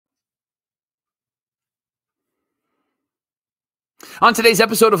On today's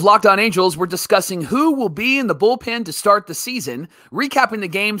episode of Locked On Angels, we're discussing who will be in the bullpen to start the season, recapping the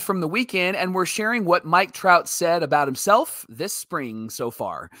games from the weekend, and we're sharing what Mike Trout said about himself this spring so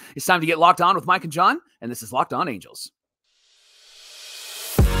far. It's time to get locked on with Mike and John, and this is Locked On Angels.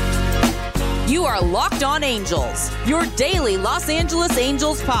 You are Locked On Angels, your daily Los Angeles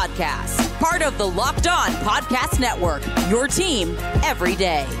Angels podcast. Part of the Locked On Podcast Network, your team every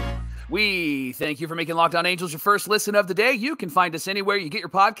day. We thank you for making Locked On Angels your first listen of the day. You can find us anywhere you get your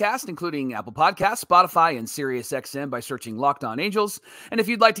podcast, including Apple Podcasts, Spotify, and SiriusXM by searching Locked On Angels. And if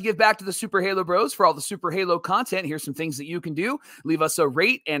you'd like to give back to the Super Halo Bros for all the Super Halo content, here's some things that you can do. Leave us a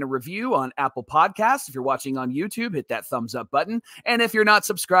rate and a review on Apple Podcasts. If you're watching on YouTube, hit that thumbs up button. And if you're not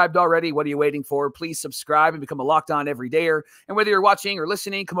subscribed already, what are you waiting for? Please subscribe and become a Locked On Everydayer. And whether you're watching or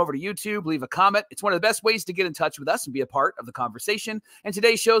listening, come over to YouTube, leave a comment. It's one of the best ways to get in touch with us and be a part of the conversation. And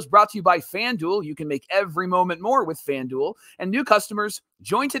today's show is brought to you by FanDuel. You can make every moment more with FanDuel. And new customers,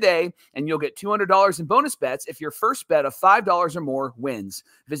 join today and you'll get $200 in bonus bets if your first bet of $5 or more wins.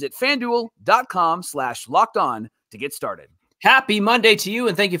 Visit FanDuel.com/LockedOn to get started. Happy Monday to you,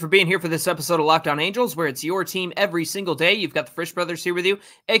 and thank you for being here for this episode of Locked On Angels, where it's your team every single day. You've got the Frisch Brothers here with you,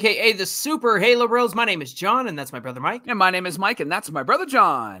 a.k.a. the Super Halo Bros. My name is John, and that's my brother Mike. And my name is Mike, and that's my brother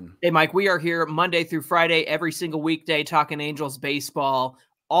John. Hey, Mike, we are here Monday through Friday, every single weekday, talking Angels baseball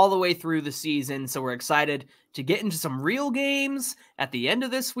all the way through the season. So we're excited to get into some real games at the end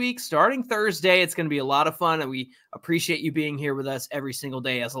of this week, starting Thursday. It's going to be a lot of fun, and we appreciate you being here with us every single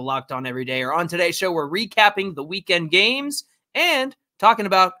day as a Locked On Every Day. Or on today's show, we're recapping the weekend games and talking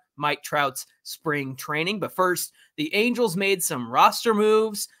about Mike Trout's spring training. But first, the Angels made some roster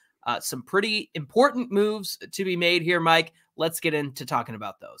moves, some pretty important moves to be made here, Mike. Let's get into talking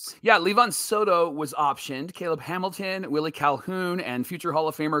about those. Yeah, Livan Soto was optioned. Caleb Hamilton, Willie Calhoun, and future Hall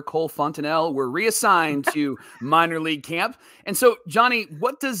of Famer Cole Fontenelle were reassigned to minor league camp. And so, Johnny,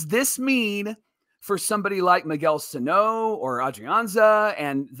 what does this mean for somebody like Miguel Sanó or Adrianza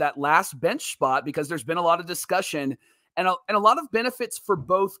and that last bench spot? Because there's been a lot of discussion and a lot of benefits for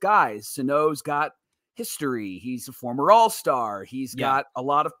both guys. Sano's got history. He's a former All-Star. He's got a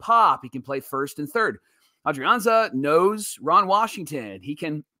lot of pop. He can play first and third. Adrianza knows Ron Washington. He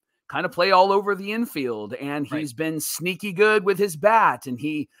can kind of play all over the infield, and he's been sneaky good with his bat, and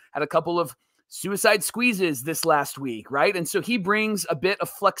he had a couple of suicide squeezes this last week, right? And so he brings a bit of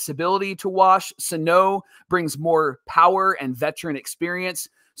flexibility to Wash. Sanó brings more power and veteran experience.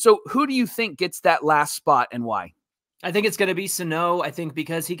 So who do you think gets that last spot and why? I think it's going to be Sanó. I think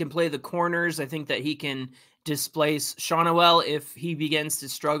because he can play the corners, I think that he can displace Schanuel if he begins to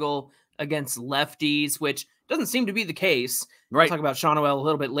struggle against lefties, which doesn't seem to be the case. Right. We'll talk about Schanuel a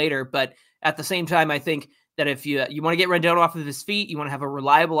little bit later, but at the same time, I think that if you want to get Rendon off of his feet, you want to have a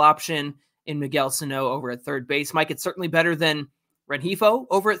reliable option in Miguel Sanó over at third base. Mike, it's certainly better than Rengifo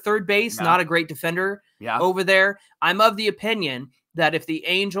over at third base. Not a great defender over there. I'm of the opinion that if the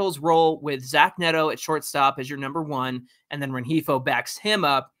Angels roll with Zach Neto at shortstop as your number one, and then Rengifo backs him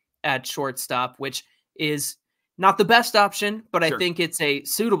up at shortstop, which is not the best option, but I think it's a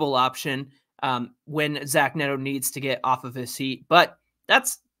suitable option when Zach Neto needs to get off of his feet. But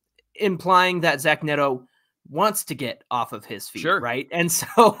that's implying that Zach Neto wants to get off of his feet, right? And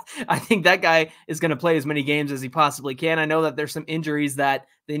so I think that guy is going to play as many games as he possibly can. I know that there's some injuries that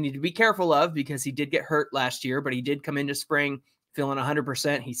they need to be careful of because he did get hurt last year, but he did come into spring feeling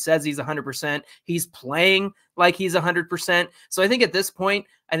 100%. He says he's 100%. He's playing like he's 100%. So I think at this point,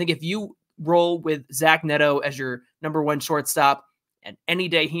 I think if you roll with Zach Neto as your number one shortstop, and any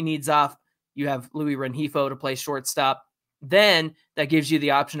day he needs off, you have Luis Rengifo to play shortstop, then that gives you the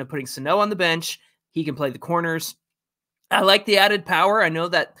option of putting Sanó on the bench. He can play the corners. I like the added power. I know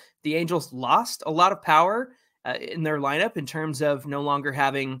that the Angels lost a lot of power in their lineup in terms of no longer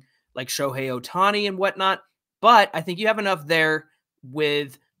having like Shohei Ohtani and whatnot, but I think you have enough there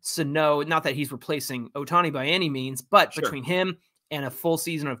with Sanó. Not that he's replacing Ohtani by any means, but between him and a full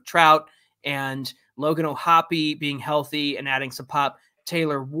season of Trout and Logan O'Hoppe being healthy and adding some pop,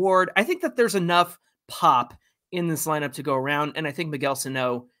 Taylor Ward, I think that there's enough pop in this lineup to go around, and I think Miguel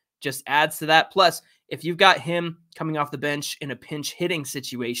Sanó just adds to that. Plus, if you've got him coming off the bench in a pinch hitting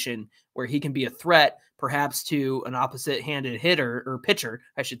situation where he can be a threat, perhaps to an opposite-handed hitter or pitcher,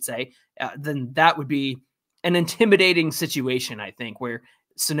 I should say, then that would be an intimidating situation, I think, where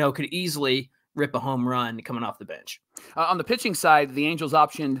Sanó could easily rip a home run coming off the bench. On the pitching side, the Angels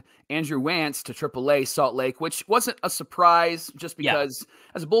optioned Andrew Wantz to AAA Salt Lake, which wasn't a surprise just because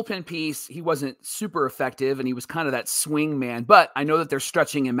as a bullpen piece, he wasn't super effective and he was kind of that swing man. But I know that they're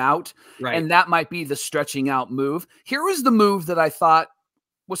stretching him out, and that might be the stretching out move. Here was the move that I thought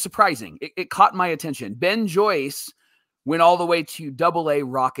was surprising. It caught my attention. Ben Joyce went all the way to Double-A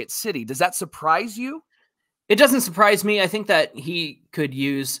Rocket City. Does that surprise you? It doesn't surprise me. I think that he could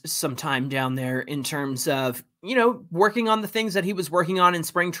use some time down there in terms of, working on the things that he was working on in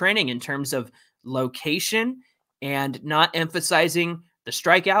spring training in terms of location and not emphasizing the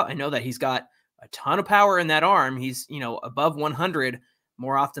strikeout. I know that he's got a ton of power in that arm. He's, above 100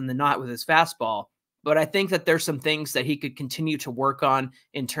 more often than not with his fastball. But I think that there's some things that he could continue to work on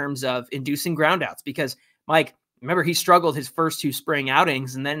in terms of inducing groundouts because, Mike, remember he struggled his first 2 spring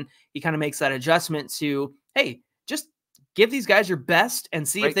outings, and then he kind of makes that adjustment to, hey, just give these guys your best and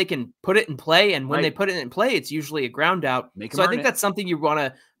see if they can put it in play. And when they put it in play, it's usually a ground out. So I think that's something you want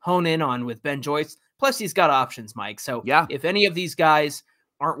to hone in on with Ben Joyce. Plus, he's got options, Mike. So if any of these guys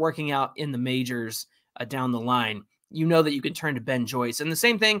aren't working out in the majors down the line, that you can turn to Ben Joyce. And the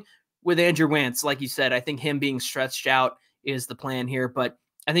same thing with Andrew Wentz. Like you said, I think him being stretched out is the plan here. But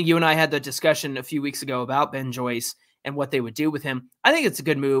I think you and I had the discussion a few weeks ago about Ben Joyce and what they would do with him. I think it's a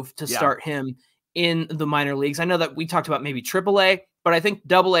good move to start him in the minor leagues. I know that we talked about maybe AAA, but I think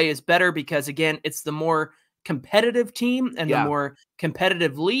Double-A is better because, again, it's the more competitive team and the more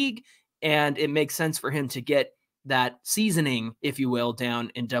competitive league, and it makes sense for him to get that seasoning, if you will,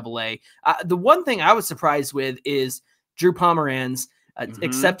 down in Double-A. The one thing I was surprised with is Drew Pomeranz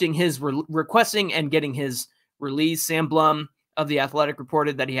accepting his requesting and getting his release. Sam Blum of The Athletic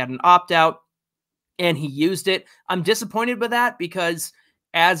reported that he had an opt-out and he used it. I'm disappointed with that because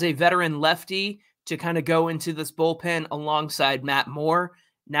as a veteran lefty to kind of go into this bullpen alongside Matt Moore,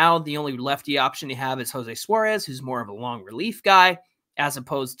 now the only lefty option you have is Jose Suarez, who's more of a long relief guy, as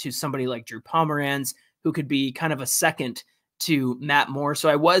opposed to somebody like Drew Pomeranz, who could be kind of a second to Matt Moore. So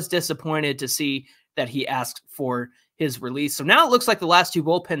I was disappointed to see that he asked for his release. So now it looks like the last 2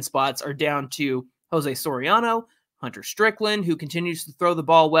 bullpen spots are down to Jose Soriano, Hunter Strickland, who continues to throw the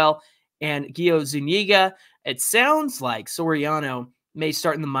ball well, and Gio Zuniga. It sounds like Soriano may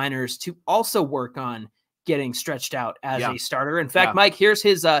start in the minors to also work on getting stretched out as a starter. In fact, Mike, here's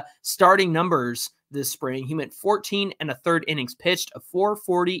his starting numbers this spring. He went 14 1/3 innings pitched, a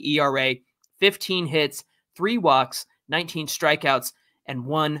 4.40 ERA, 15 hits, 3 walks, 19 strikeouts, and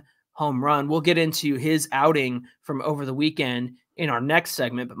 1 home run. We'll get into his outing from over the weekend in our next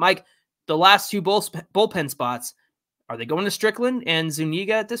segment. But Mike, the last 2 bullpen spots, are they going to Strickland and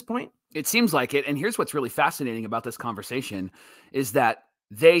Zuniga at this point? It seems like it. And here's what's really fascinating about this conversation is that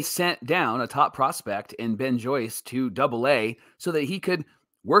they sent down a top prospect in Ben Joyce to Double-A so that he could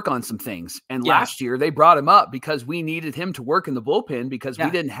work on some things. And last year they brought him up because we needed him to work in the bullpen because we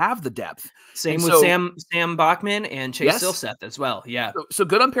didn't have the depth. Same with Sam Bachman and Chase Silseth as well. Yeah. So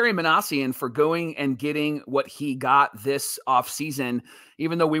good on Perry Manassian for going and getting what he got this offseason,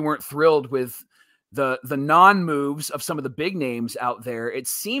 even though we weren't thrilled with the non-moves of some of the big names out there. It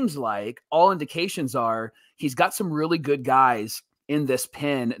seems like all indications are he's got some really good guys in this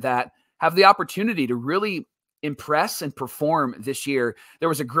pen that have the opportunity to really impress and perform this year. There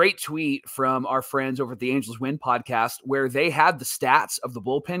was a great tweet from our friends over at the Angels Win podcast where they had the stats of the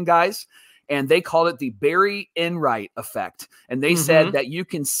bullpen guys, and they called it the Barry Enright effect. And they said that you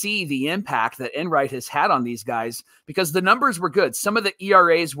can see the impact that Enright has had on these guys because the numbers were good. Some of the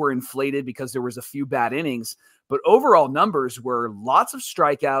ERAs were inflated because there was a few bad innings, but overall numbers were lots of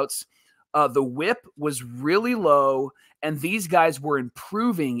strikeouts. The whip was really low, and these guys were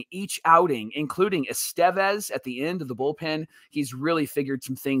improving each outing, including Estevez at the end of the bullpen. He's really figured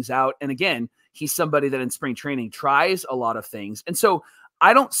some things out. And again, he's somebody that in spring training tries a lot of things. And so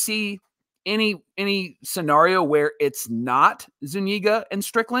I don't see any scenario where it's not Zuniga and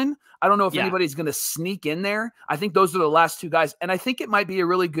Strickland. I don't know if anybody's going to sneak in there. I think those are the last 2 guys. And I think it might be a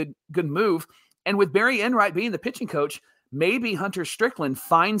really good move. And with Barry Enright being the pitching coach, maybe Hunter Strickland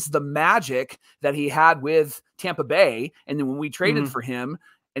finds the magic that he had with Tampa Bay. And then when we traded for him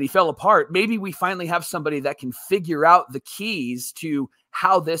and he fell apart, maybe we finally have somebody that can figure out the keys to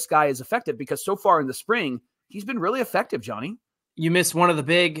how this guy is effective, because so far in the spring, he's been really effective, Johnny. You missed one of the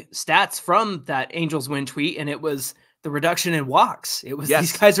big stats from that Angels Win tweet, and it was the reduction in walks. It was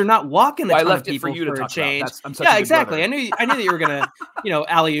these guys are not walking a ton of people for a change. Yeah, exactly. I knew that you were gonna,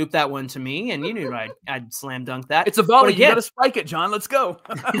 alley-oop that one to me, and you knew I'd slam dunk that. It's a volley. You got to spike it, John. Let's go.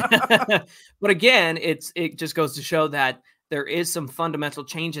 But again, it just goes to show that there is some fundamental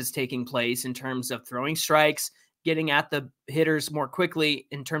changes taking place in terms of throwing strikes, getting at the hitters more quickly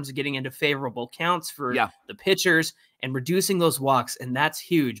in terms of getting into favorable counts for the pitchers and reducing those walks. And that's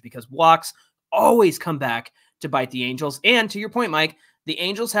huge because walks always come back to bite the Angels. And to your point, Mike, the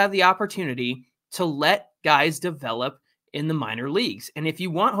Angels have the opportunity to let guys develop in the minor leagues. And if you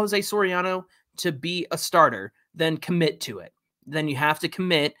want Jose Soriano to be a starter, then commit to it. Then you have to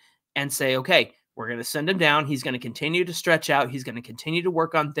commit and say, okay, We're going to send him down. He's going to continue to stretch out. He's going to continue to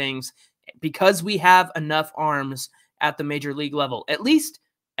work on things because we have enough arms at the major league level. At least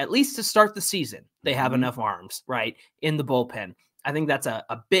to start the season, they have enough arms, right, in the bullpen. I think that's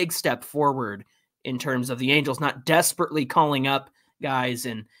a big step forward in terms of the Angels not desperately calling up guys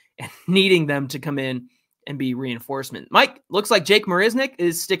and needing them to come in and be reinforcement. Mike, looks like Jake Marisnick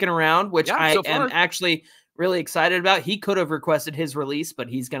is sticking around, which I am actually really excited about. He could have requested his release, but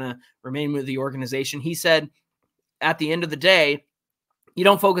he's going to remain with the organization. He said at the end of the day, you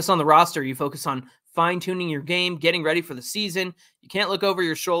don't focus on the roster. You focus on fine-tuning your game, getting ready for the season. You can't look over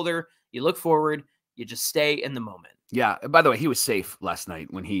your shoulder. You look forward. You just stay in the moment. Yeah. By the way, he was safe last night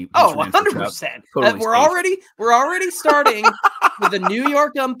when he. 100%. Totally we're already starting with the New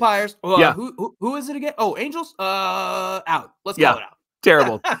York umpires. Yeah. Who is it again? Oh, Angels. Out. Let's call it out.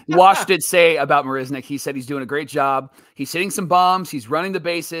 Terrible. Wash did say about Marisnick, he said he's doing a great job. He's hitting some bombs. He's running the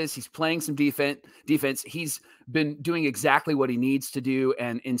bases. He's playing some defense. He's been doing exactly what he needs to do.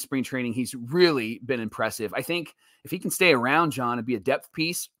 And in spring training, he's really been impressive. I think if he can stay around, John, it'd be a depth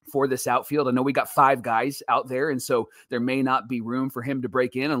piece for this outfield. I know we got 5 guys out there, and so there may not be room for him to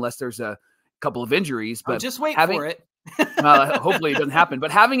break in unless there's a couple of injuries. But just wait for it. Hopefully it doesn't happen. But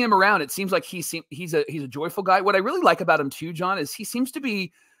having him around, it seems like he's a joyful guy. What I really like about him too, John, is he seems to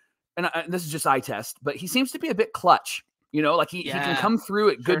be, and this is just eye test, but he seems to be a bit clutch. You know, like he can come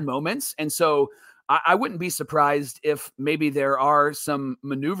through at good moments, and so I wouldn't be surprised if maybe there are some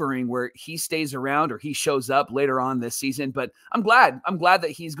maneuvering where he stays around or he shows up later on this season. But I'm glad that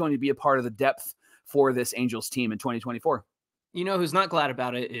he's going to be a part of the depth for this Angels team in 2024. You know who's not glad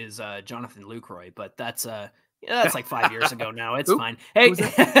about it is Jonathan Lucroy, but that's like 5 years ago now. It's fine. Hey,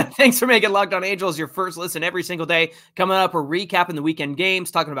 thanks for making Locked On Angels your first listen every single day. Coming up, we're recapping the weekend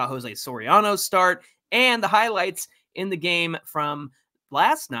games, talking about Jose Soriano's start and the highlights in the game from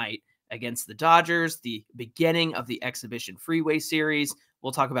last night against the Dodgers, the beginning of the Exhibition Freeway Series.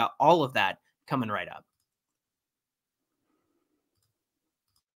 We'll talk about all of that coming right up.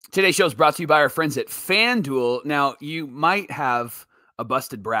 Today's show is brought to you by our friends at FanDuel. Now, you might have a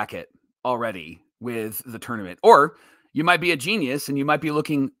busted bracket already with the tournament, or you might be a genius and you might be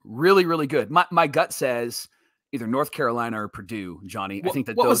looking really, really good. My gut says either North Carolina or Purdue, Johnny. I think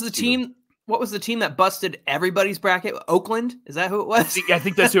that what was the team? What was the team that busted everybody's bracket? Oakland? Is that who it was? I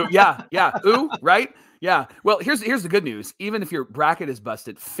think that's who. Yeah. Ooh, right? Yeah. Well, here's the good news. Even if your bracket is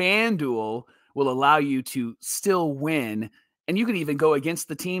busted, FanDuel will allow you to still win. And you can even go against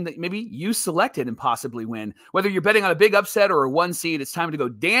the team that maybe you selected and possibly win. Whether you're betting on a big upset or a 1 seed, it's time to go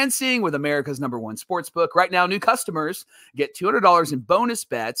dancing with America's #1 sportsbook. Right now, new customers get $200 in bonus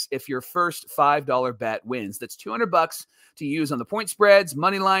bets if your first $5 bet wins. That's $200 to use on the point spreads,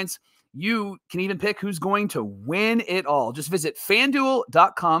 money lines. You can even pick who's going to win it all. Just visit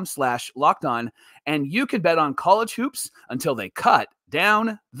FanDuel.com/lockedon, and you can bet on college hoops until they cut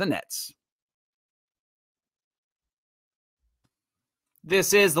down the nets.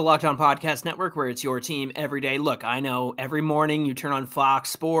 This is the Locked On Podcast Network, where it's your team every day. Look, I know every morning you turn on Fox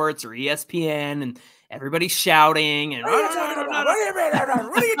Sports or ESPN and everybody's shouting and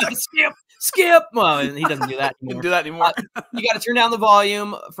skip. Well, he doesn't do that anymore. You got to turn down the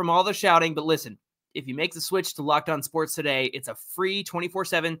volume from all the shouting. But listen, if you make the switch to Locked On Sports today, it's a free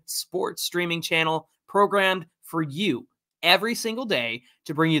 24/7 sports streaming channel programmed for you every single day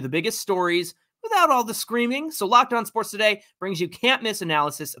to bring you the biggest stories without all the screaming. So Locked On Sports Today brings you can't-miss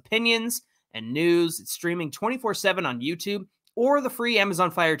analysis, opinions, and news. It's streaming 24/7 on YouTube or the free Amazon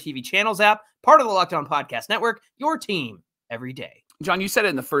Fire TV channels app, part of the Locked On Podcast Network, your team every day. John, you said it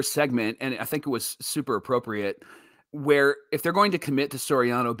in the first segment, and I think it was super appropriate, where if they're going to commit to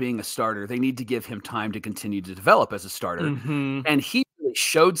Soriano being a starter, they need to give him time to continue to develop as a starter. Mm-hmm. And he really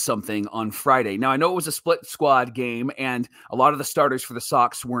showed something on Friday. Now, I know it was a split squad game, and a lot of the starters for the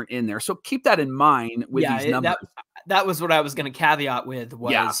Sox weren't in there. So keep that in mind with these numbers. That was what I was going to caveat with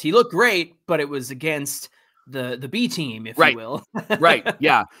was he looked great, but it was against the B team, if you will. Right.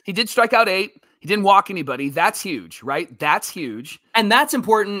 Yeah. He did strike out 8. He didn't walk anybody. That's huge, right? That's huge. And that's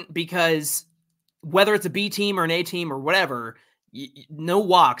important because whether it's a B team or an A team or whatever, no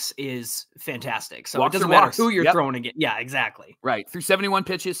walks is fantastic. So walks it doesn't matter who you're throwing against. Yeah, exactly. Right. Through 71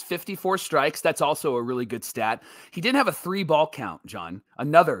 pitches, 54 strikes. That's also a really good stat. He didn't have a 3-ball count, John.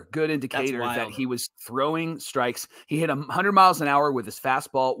 Another good indicator that he was throwing strikes. He hit 100 miles an hour with his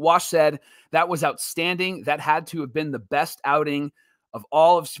fastball. Wash said that was outstanding. That had to have been the best outing of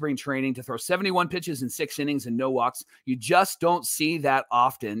all of spring training, to throw 71 pitches in 6 innings and no walks. You just don't see that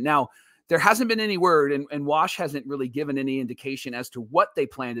often. Now, there hasn't been any word, and Wash hasn't really given any indication as to what they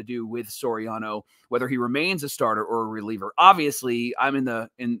plan to do with Soriano, whether he remains a starter or a reliever. Obviously, I'm in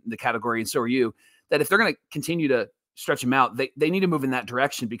the category, and so are you, that if they're going to continue to stretch him out, they need to move in that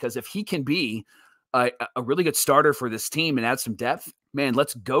direction, because if he can be a really good starter for this team and add some depth, man,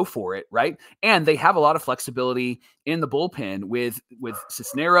 let's go for it, right? And they have a lot of flexibility in the bullpen with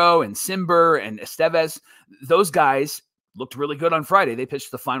Cisnero and Simber and Estevez. Those guys looked really good on Friday. They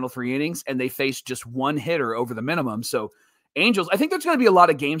pitched the final 3 innings, and they faced just one hitter over the minimum. So Angels, I think there's going to be a lot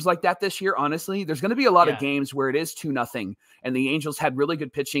of games like that this year, honestly. There's going to be a lot of games where it is 2-0, and the Angels had really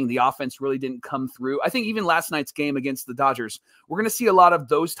good pitching. The offense really didn't come through. I think even last night's game against the Dodgers, we're going to see a lot of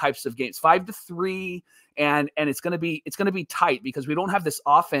those types of games, 5-3, and it's going to be tight, because we don't have this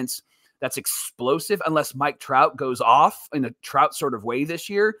offense that's explosive unless Mike Trout goes off in a Trout sort of way this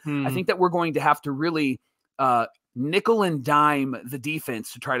year. I think that we're going to have to really nickel and dime the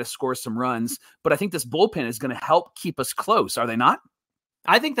defense to try to score some runs. But I think this bullpen is going to help keep us close. Are they not?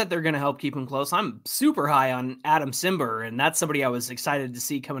 I think that they're going to help keep him close. I'm super high on Adam Simber, and that's somebody I was excited to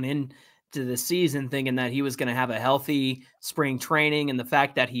see coming into the season, thinking that he was going to have a healthy spring training, and the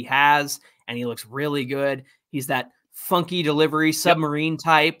fact that he has, and he looks really good. He's that funky delivery submarine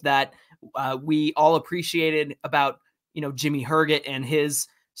type that we all appreciated about, Jimmy Herget and his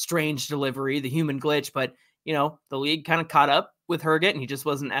strange delivery, the human glitch, but the league kind of caught up with Herget, and he just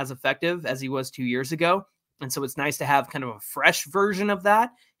wasn't as effective as he was 2 years ago. And so it's nice to have kind of a fresh version of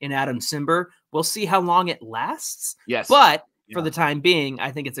that in Adam Simber. We'll see how long it lasts. Yes. But for the time being,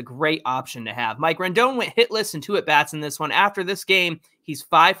 I think it's a great option to have. Mike Rendon went hitless and 2 at-bats in this one. After this game, he's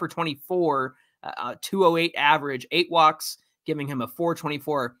 5 for 24, 208 average, 8 walks, giving him a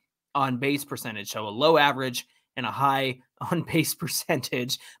 424 on-base percentage. So a low average and a high on-base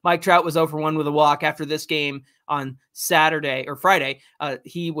percentage. Mike Trout was 0 for 1 with a walk after this game on Friday.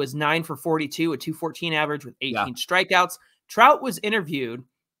 He was 9 for 42, a 214 average with 18 strikeouts. Trout was interviewed,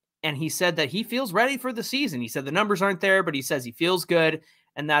 and he said that he feels ready for the season. He said the numbers aren't there, but he says he feels good,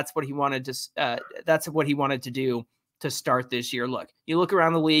 and that's what he wanted to do to start this year. Look, you look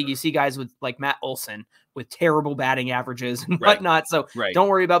around the league, you see guys with like Matt Olson with terrible batting averages and whatnot. So don't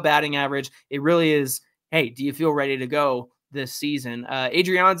worry about batting average. It really is, hey, do you feel ready to go this season?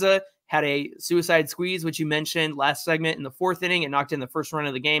 Adrianza had a suicide squeeze, which you mentioned last segment in the 4th inning. It knocked in the first run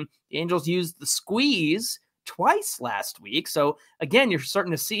of the game. The Angels used the squeeze twice last week. So again, you're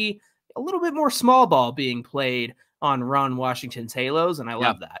starting to see a little bit more small ball being played on Ron Washington's Halos, and I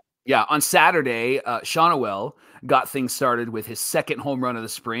love that. Yeah, on Saturday, Schanuel got things started with his 2nd home run of the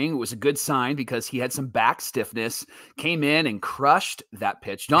spring. It was a good sign because he had some back stiffness, came in and crushed that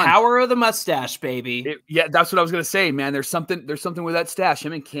pitch. Done. Power of the mustache, baby. That's what I was going to say, man. There's something with that stash.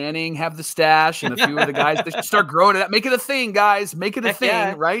 Him and Canning have the stash, and a few of the guys, they should start growing it up. Make it a thing, guys. Make it a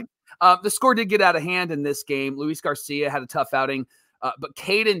thing, right? The score did get out of hand in this game. Luis Garcia had a tough outing, but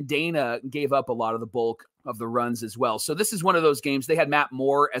Caden Dana gave up a lot of the bulk of the runs as well. So this is one of those games. They had Matt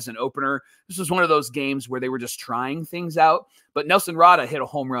Moore as an opener. This was one of those games where they were just trying things out. But Nelson Rada hit a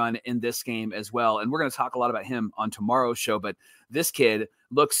home run in this game as well. And we're going to talk a lot about him on tomorrow's show. But this kid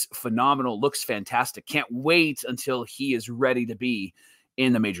looks phenomenal, looks fantastic. Can't wait until he is ready to be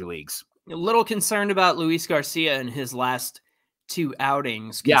in the major leagues. A little concerned about Luis Garcia in his last 2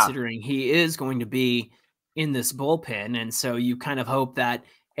 outings, considering he is going to be in this bullpen. And so you kind of hope that,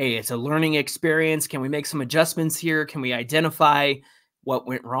 hey, it's a learning experience. Can we make some adjustments here? Can we identify what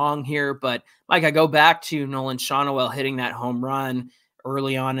went wrong here? But Mike, I go back to Nolan Schanuel hitting that home run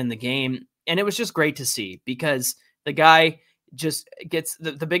early on in the game, and it was just great to see, because the guy just gets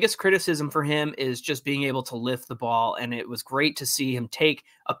the biggest criticism for him is just being able to lift the ball. And it was great to see him take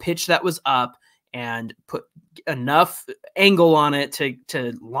a pitch that was up and put enough angle on it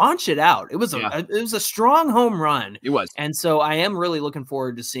to launch it out. It was a strong home run. It was. And so I am really looking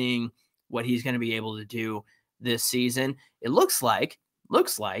forward to seeing what he's going to be able to do this season. It looks like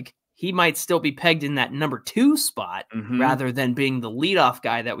he might still be pegged in that number 2 spot rather than being the leadoff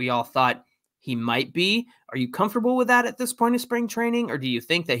guy that we all thought he might be. Are you comfortable with that at this point of spring training, or do you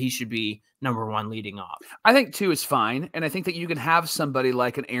think that he should be number 1 leading off? I think 2 is fine, and I think that you can have somebody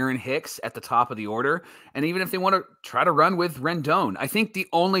like an Aaron Hicks at the top of the order, and even if they want to try to run with Rendon. I think the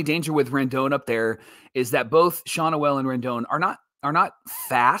only danger with Rendon up there is that both Schanuel and Rendon are not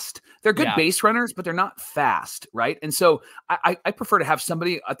fast. They're good base runners, but they're not fast, right? And so I prefer to have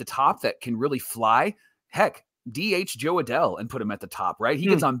somebody at the top that can really fly. Heck, DH Joe Adell and put him at the top, right? He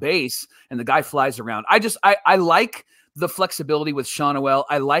gets on base and the guy flies around. I like the flexibility with Schanuel.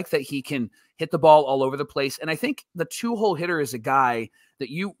 I like that he can hit the ball all over the place. And I think the 2-hole hitter is a guy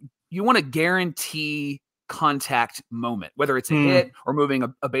that you want to guarantee contact moment, whether it's a hit or moving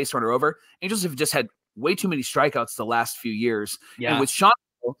a base runner over. Angels have just had way too many strikeouts the last few years. Yeah. And with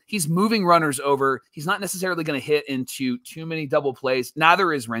Schanuel, he's moving runners over. He's not necessarily going to hit into too many double plays.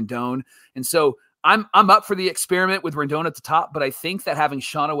 Neither is Rendon. And so I'm up for the experiment with Rendon at the top, but I think that having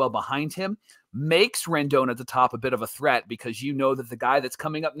Schanuel behind him makes Rendon at the top a bit of a threat, because you know that the guy that's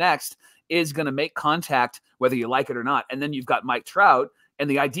coming up next is going to make contact whether you like it or not. And then you've got Mike Trout, and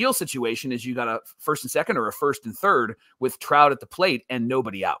the ideal situation is you got a first and second or a first and third with Trout at the plate and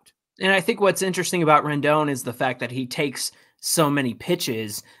nobody out. And I think what's interesting about Rendon is the fact that he takes so many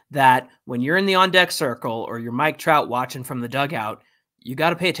pitches that when you're in the on-deck circle or you're Mike Trout watching from the dugout, you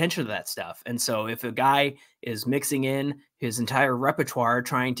got to pay attention to that stuff. And so if a guy is mixing in his entire repertoire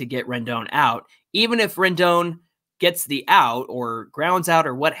trying to get Rendon out, even if Rendon gets the out or grounds out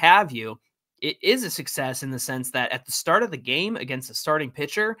or what have you, it is a success in the sense that at the start of the game against a starting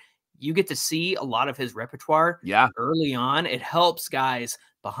pitcher, you get to see a lot of his repertoire early on. It helps guys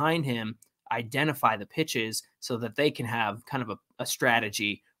behind him identify the pitches so that they can have kind of a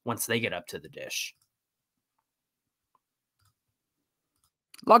strategy once they get up to the dish.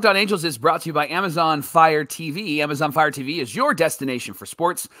 Locked On Angels is brought to you by Amazon Fire TV. Amazon Fire TV is your destination for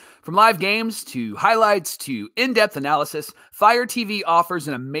sports. From live games to highlights to in-depth analysis, Fire TV offers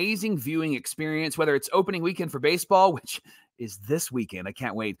an amazing viewing experience, whether it's opening weekend for baseball, which is this weekend. I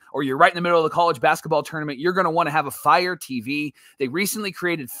can't wait. Or you're right in the middle of the college basketball tournament. You're going to want to have a Fire TV. They recently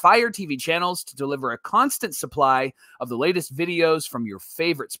created Fire TV channels to deliver a constant supply of the latest videos from your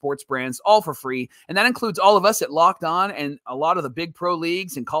favorite sports brands, all for free. And that includes all of us at Locked On and a lot of the big pro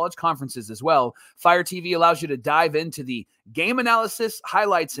leagues and college conferences as well. Fire TV allows you to dive into the game analysis,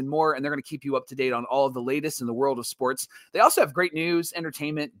 highlights, and more, and they're going to keep you up to date on all of the latest in the world of sports. They also have great news,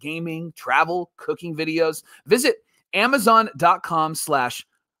 entertainment, gaming, travel, cooking videos. Visit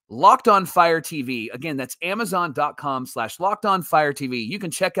Amazon.com/LockedOnFireTV. Again, that's Amazon.com/LockedOnFireTV. You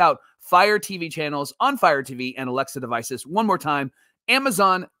can check out Fire TV channels on Fire TV and Alexa devices. One more time,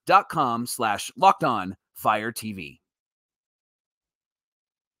 Amazon.com/LockedOnFireTV.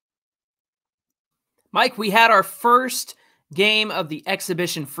 Mike, we had our first game of the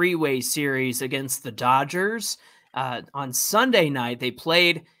Exhibition Freeway Series against the Dodgers. On Sunday night, they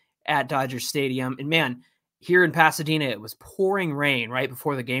played at Dodger Stadium. And man, here in Pasadena, it was pouring rain right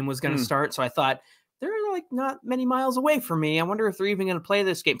before the game was going to start. So I thought, they're like not many miles away from me. I wonder if they're even going to play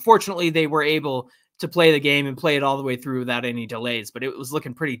this game. Fortunately, they were able to play the game and play it all the way through without any delays. But it was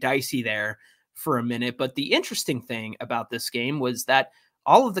looking pretty dicey there for a minute. But the interesting thing about this game was that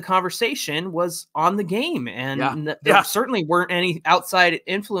all of the conversation was on the game. And there certainly weren't any outside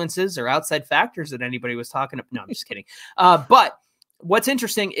influences or outside factors that anybody was talking about. No, I'm just kidding. But what's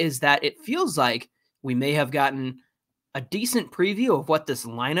interesting is that it feels like we may have gotten a decent preview of what this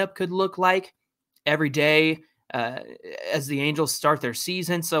lineup could look like every day as the Angels start their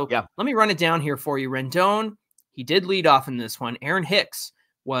season. So let me run it down here for you. Rendon, he did lead off in this one. Aaron Hicks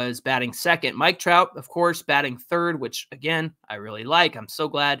was batting second. Mike Trout, of course, batting third, which, again, I really like. I'm so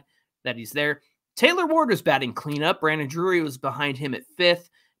glad that he's there. Taylor Ward was batting cleanup. Brandon Drury was behind him at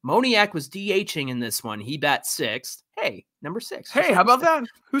fifth. Moniak was DHing in this one. He bat sixth. Hey, number six. Hey, how about that?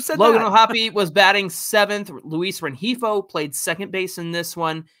 Who said Logan that? O'Hoppe was batting seventh. Luis Rengifo played second base in this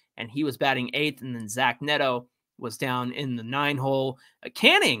one, and he was batting eighth. And then Zach Neto was down in the 9-hole.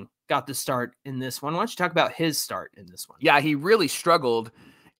 Canning got the start in this one. Why don't you talk about his start in this one? Yeah, he really struggled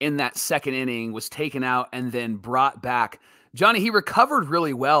in that second inning, was taken out and then brought back. Johnny, he recovered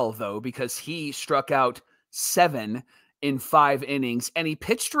really well, though, because he struck out 7 in 5 innings, and he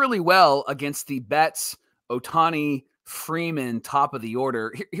pitched really well against the Betts, Ohtani, Freeman, top of the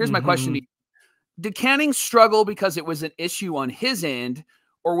order. Here's my question to you. Did Canning struggle because it was an issue on his end,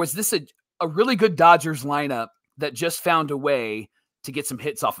 or was this a really good Dodgers lineup that just found a way to get some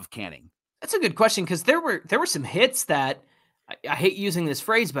hits off of Canning? That's a good question, because there were some hits that, I hate using this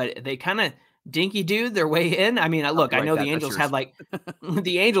phrase, but they kind of dinky-dooed their way in. I mean, look, I know the Angels had like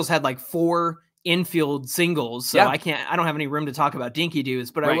the Angels had like 4 infield singles, so I don't have any room to talk about dinky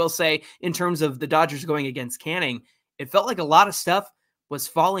doos, but I will say, in terms of the Dodgers going against Canning, it felt like a lot of stuff was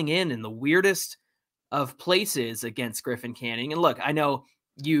falling in the weirdest of places against Griffin Canning. And look, I know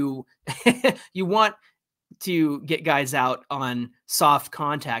you you want to get guys out on soft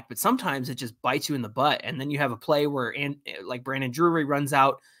contact, but sometimes it just bites you in the butt, and then you have a play where like Brandon Drury runs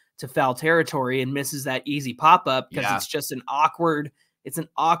out to foul territory and misses that easy pop-up because it's just an awkward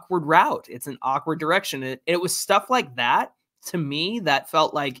route. It's an awkward direction. It was stuff like that, to me, that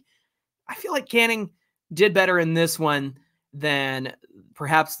felt like, I feel like Canning did better in this one than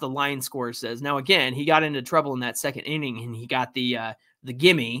perhaps the line score says. Now, again, he got into trouble in that second inning, and he got the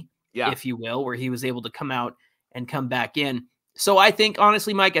gimme if you will, where he was able to come out and come back in. So I think,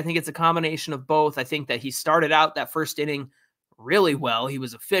 honestly, Mike, I think it's a combination of both. I think that he started out that first inning really well. He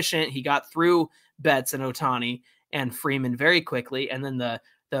was efficient. He got through Betts and Ohtani and Freeman very quickly. And then the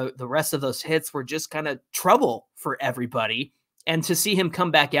rest of those hits were just kind of trouble for everybody. And to see him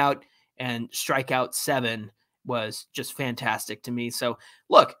come back out and strike out 7 was just fantastic to me. So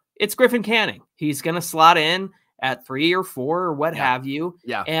look, it's Griffin Canning. He's going to slot in at 3 or 4 or what have you.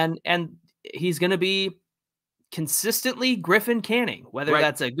 Yeah. And he's going to be consistently Griffin Canning, whether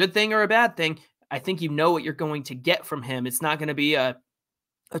that's a good thing or a bad thing. I think you know what you're going to get from him. It's not going to be a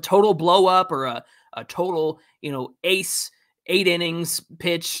total blow up or a total, ace, 8 innings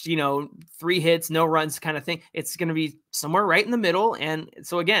pitched, 3 hits, no runs kind of thing. It's going to be somewhere right in the middle. And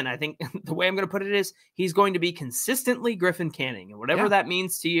so again, I think the way I'm going to put it is he's going to be consistently Griffin Canning, and whatever that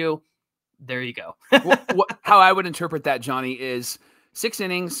means to you, there you go. How I would interpret that, Johnny, is 6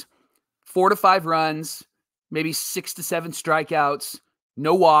 innings, 4 to 5 runs, maybe 6 to 7 strikeouts,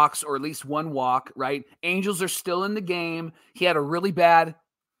 no walks, or at least 1 walk, right? Angels are still in the game. He had a really bad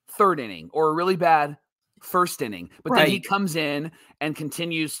 3rd inning or a really bad 1st inning, but then he comes in and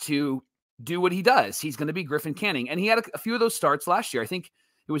continues to do what he does. He's going to be Griffin Canning. And he had a few of those starts last year. I think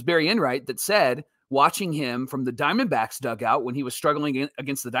it was Barry Enright that said, watching him from the Diamondbacks dugout when he was struggling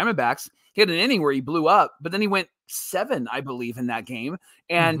against the Diamondbacks, he had an inning where he blew up, but then he went 7, I believe, in that game.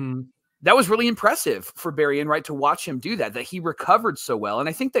 And that was really impressive for Barry Enright to watch him do that he recovered so well. And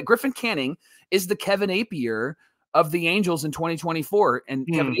I think that Griffin Canning is the Kevin Appier of the Angels in 2024. And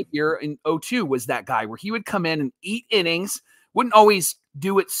Kevin Appier in 2002 was that guy where he would come in and eat innings, wouldn't always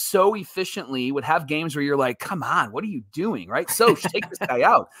do it so efficiently, would have games where you're like, come on, what are you doing? Right? So take this guy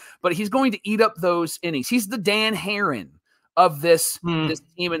out. But he's going to eat up those innings. He's the Dan Herron of this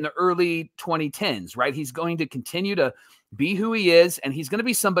team in the early 2010s, right? He's going to continue to be who he is, and he's going to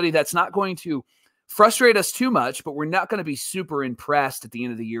be somebody that's not going to frustrate us too much, but we're not going to be super impressed at the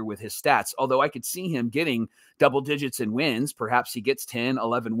end of the year with his stats. Although I could see him getting double digits in wins. Perhaps he gets 10,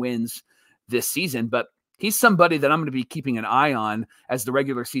 11 wins this season, but he's somebody that I'm going to be keeping an eye on as the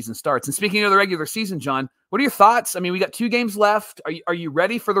regular season starts. And speaking of the regular season, John, what are your thoughts? I mean, we got 2 games left. Are you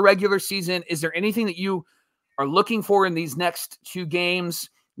ready for the regular season? Is there anything that you are looking for in these next 2 games?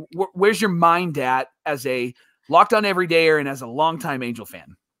 Where's your mind at as a Locked On Everydayer and as a longtime Angel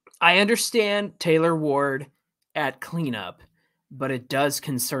fan? I understand Taylor Ward at cleanup, but it does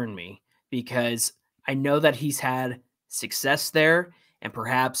concern me because I know that he's had success there, and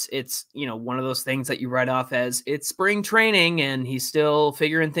perhaps it's, one of those things that you write off as it's spring training and he's still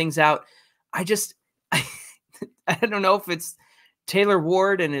figuring things out. I don't know if it's Taylor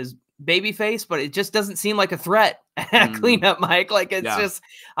Ward and his baby face, but it just doesn't seem like a threat at cleanup, Mike. Like it's just,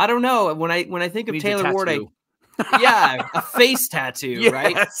 I don't know. When I think of Taylor Ward, a face tattoo,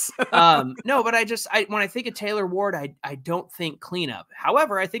 right? No, but when I think of Taylor Ward, I don't think cleanup.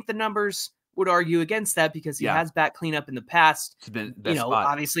 However, I think the numbers would argue against that because he has bat cleanup in the past. It's been spot.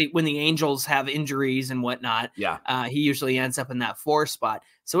 Obviously when the Angels have injuries and whatnot, he usually ends up in that 4 spot.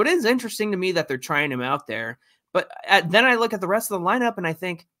 So it is interesting to me that they're trying him out there. But then I look at the rest of the lineup and I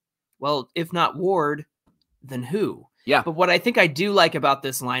think, well, if not Ward, then who? Yeah. But what I think I do like about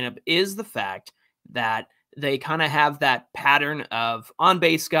this lineup is the fact that they kind of have that pattern of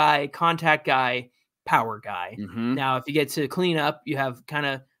on-base guy, contact guy, power guy. Now, if you get to cleanup, you have kind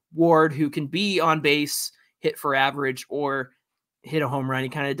of Ward who can be on base, hit for average, or hit a home run. He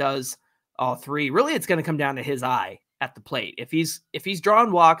kind of does all 3. Really, it's going to come down to his eye at the plate. If he's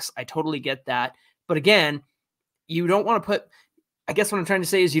drawing walks, I totally get that. But again, you don't want to put, I guess what I'm trying to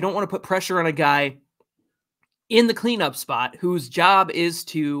say is you don't want to put pressure on a guy in the cleanup spot whose job is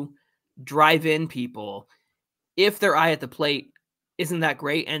to drive in people if their eye at the plate isn't that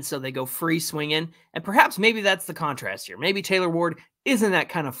great, and so they go free swinging. And perhaps maybe that's the contrast here. Maybe Taylor Ward isn't that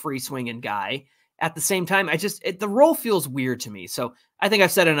kind of free swinging guy. At the same time, the role feels weird to me. So I think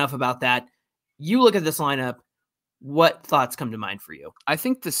I've said enough about that. You look at this lineup. What thoughts come to mind for you? I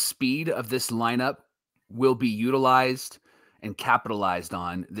think the speed of this lineup will be utilized and capitalized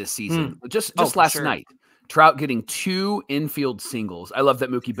on this season. Just last night, Trout getting 2 infield singles. I love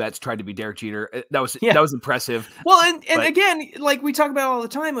that Mookie Betts tried to be Derek Jeter. That was impressive. Well, and again, like we talk about all the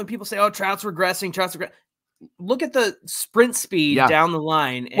time when people say, "Oh, Trout's regressing." Look at the sprint speed down the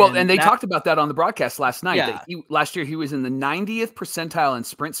line. And they talked about that on the broadcast last night. That last year he was in the 90th percentile in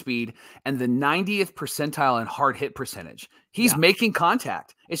sprint speed and the 90th percentile in hard hit percentage. He's making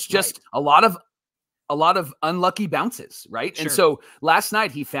contact. It's just a lot of unlucky bounces, right? Sure. And so last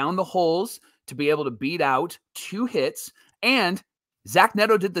night he found the holes to be able to beat out 2 hits, and Zach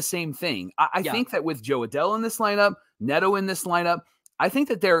Neto did the same thing. I think that with Joe Adell in this lineup, Neto in this lineup, I think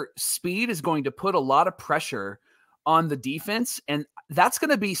that their speed is going to put a lot of pressure on the defense. And that's going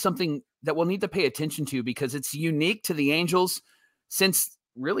to be something that we'll need to pay attention to because it's unique to the Angels since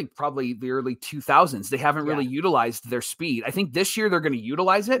really probably the early 2000s. They haven't really utilized their speed. I think this year they're going to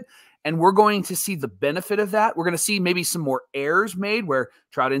utilize it, and we're going to see the benefit of that. We're going to see maybe some more errors made where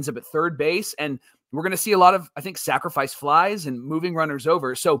Trout ends up at third base, and we're going to see a lot of, I think, sacrifice flies and moving runners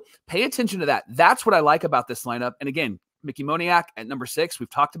over. So pay attention to that. That's what I like about this lineup. And again, Mickey Moniak at number 6, we've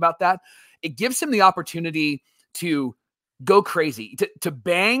talked about that. It gives him the opportunity to go crazy, to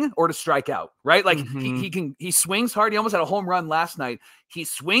bang or to strike out, right? Like he swings hard. He almost had a home run last night. He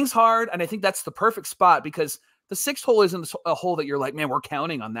swings hard. And I think that's the perfect spot because the 6th hole isn't a hole that you're like, man, we're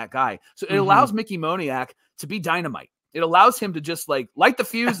counting on that guy. So it allows Mickey Moniak to be dynamite. It allows him to just like light the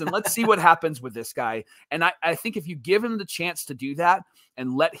fuse and let's see what happens with this guy. And I think if you give him the chance to do that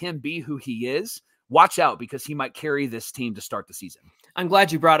and let him be who he is, watch out because he might carry this team to start the season. I'm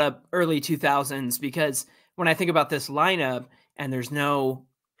glad you brought up early 2000s because when I think about this lineup and there's no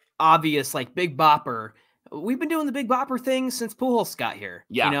obvious like big bopper, we've been doing the big bopper thing since Pujols got here,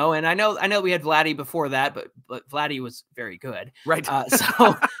 you know, and I know we had Vladdy before that, but Vladdy was very good. Right.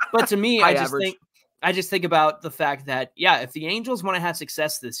 But to me, I just think about the fact that, if the Angels want to have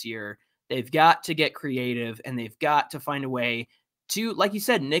success this year, they've got to get creative and they've got to find a way to, like you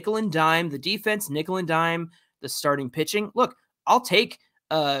said, nickel and dime the defense, nickel and dime the starting pitching. Look, I'll take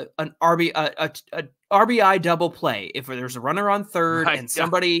an RBI double play. If there's a runner on third and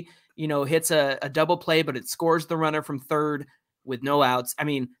somebody, hits a double play, but it scores the runner from third with no outs. I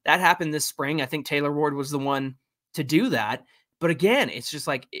mean, that happened this spring. I think Taylor Ward was the one to do that. But again, it's just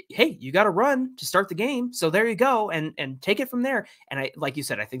like, hey, you got to run to start the game. So there you go. And take it from there. And like you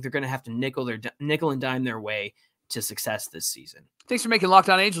said, I think they're going to have to nickel and dime their way to success this season. Thanks for making Locked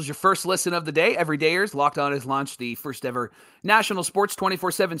On Angels your first listen of the day. Every dayers, Locked On has launched the first ever national sports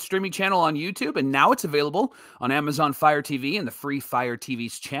 24/7 streaming channel on YouTube, and now it's available on Amazon Fire TV and the free Fire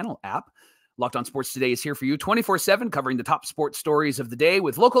TV's channel app. Locked On Sports Today is here for you 24/7, covering the top sports stories of the day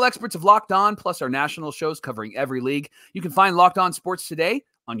with local experts of Locked On, plus our national shows covering every league. You can find Locked On Sports Today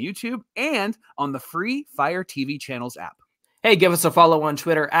on YouTube and on the free Fire TV channel's app. Hey, give us a follow on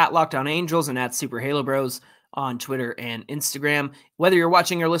Twitter at Locked On Angels and at Super Halo Bros on Twitter and Instagram. Whether you're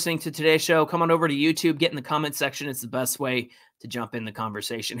watching or listening to today's show, come on over to YouTube, get in the comment section. It's the best way to jump in the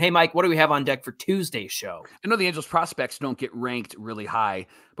conversation. Hey, Mike, what do we have on deck for Tuesday's show? I know the Angels prospects don't get ranked really high,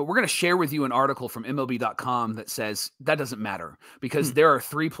 but we're going to share with you an article from MLB.com that says that doesn't matter because there are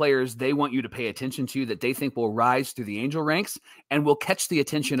 3 players they want you to pay attention to that they think will rise through the Angel ranks and will catch the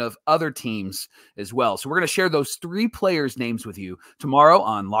attention of other teams as well. So we're going to share those 3 players' names with you tomorrow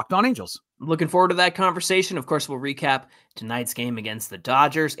on Locked On Angels. Looking forward to that conversation. Of course, we'll recap tonight's game against the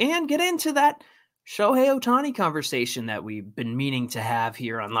Dodgers and get into that Shohei Ohtani conversation that we've been meaning to have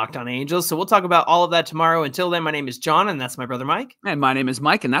here on Locked On Angels. So we'll talk about all of that tomorrow. Until then, my name is John, and that's my brother Mike. And my name is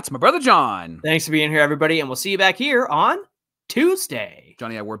Mike, and that's my brother John. Thanks for being here, everybody, and we'll see you back here on Tuesday.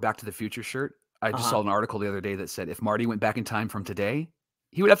 Johnny, I wore Back to the Future shirt. I just saw an article the other day that said if Marty went back in time from today,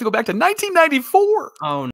 he would have to go back to 1994. Oh, no.